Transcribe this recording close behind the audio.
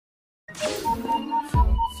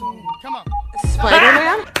Come on.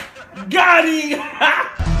 Spider-Man? Got him!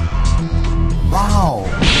 Wow.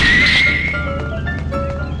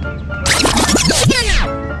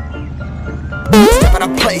 Step in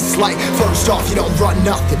a place like, first off, you don't run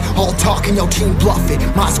nothing. All talking, your team bluffing.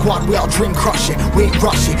 My squad, we all dream crushing. We ain't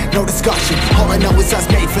rushing, no discussion. All I know is us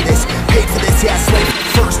made for this, paid for this, yeah, slave.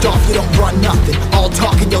 First off, you don't run nothing. All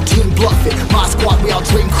talking, your team bluffing. My squad, we all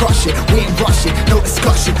dream crushing. We ain't rushing, no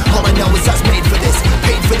discussion. All I know is us made for this,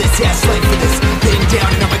 paid for this, yeah, slave for this. Laying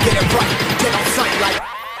down and I'ma get it right. Get on sight like.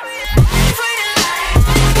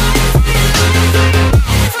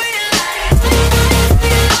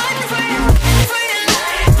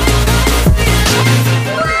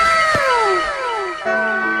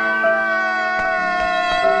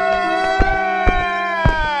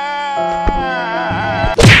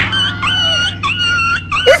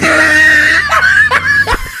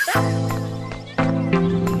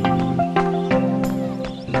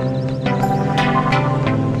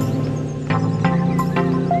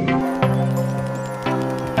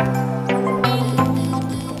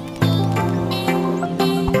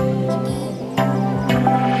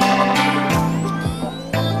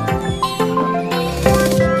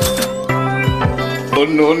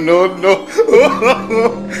 No, no, no.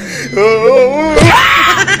 No.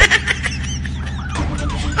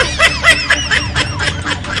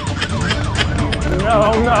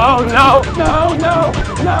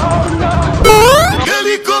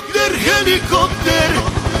 Helicopter, helicopter.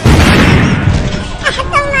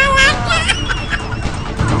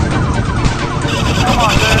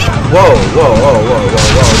 Whoa.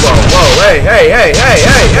 Hey.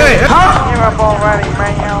 Huh? Give up already, man.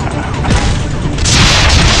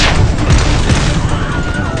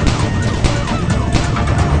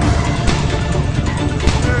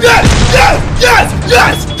 Yes!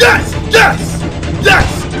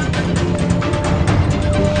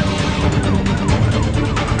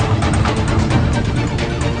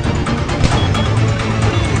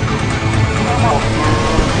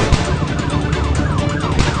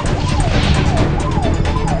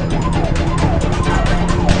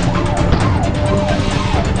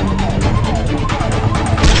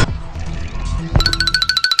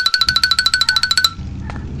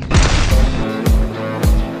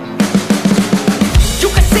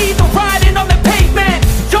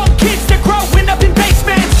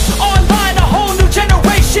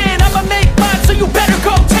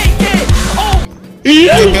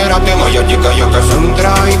 Збирати моя діка, як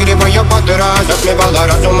Кассандра. І грібає подра, заспівала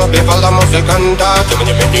разом, обівала музиканта. Ти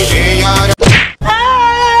мені підійшия.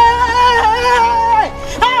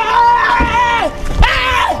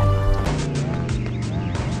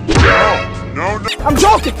 No. I'm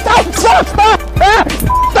joking! Stop!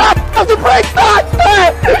 Stop the brake! Stop!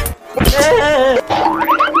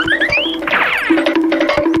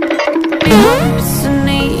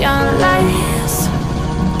 Neon lights,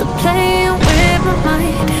 they're playing with my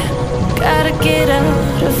mind. Gotta get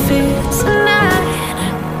out of here tonight.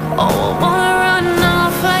 Oh, I wanna run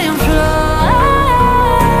off and fly.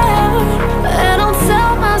 I don't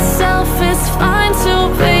tell myself it's fine to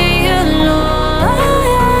be alone,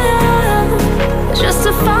 just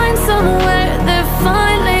to find somewhere that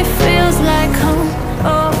finally feels like home.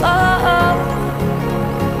 Oh.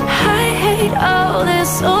 I hate all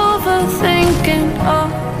this overthinking. Oh.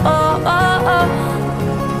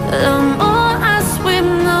 The more I swim,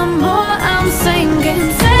 the more I'm sinking.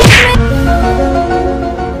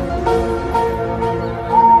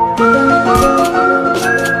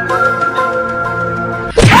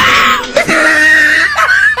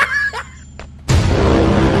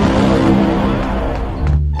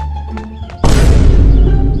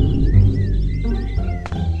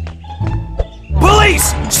 Police!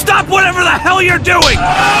 Stop whatever the hell you're doing!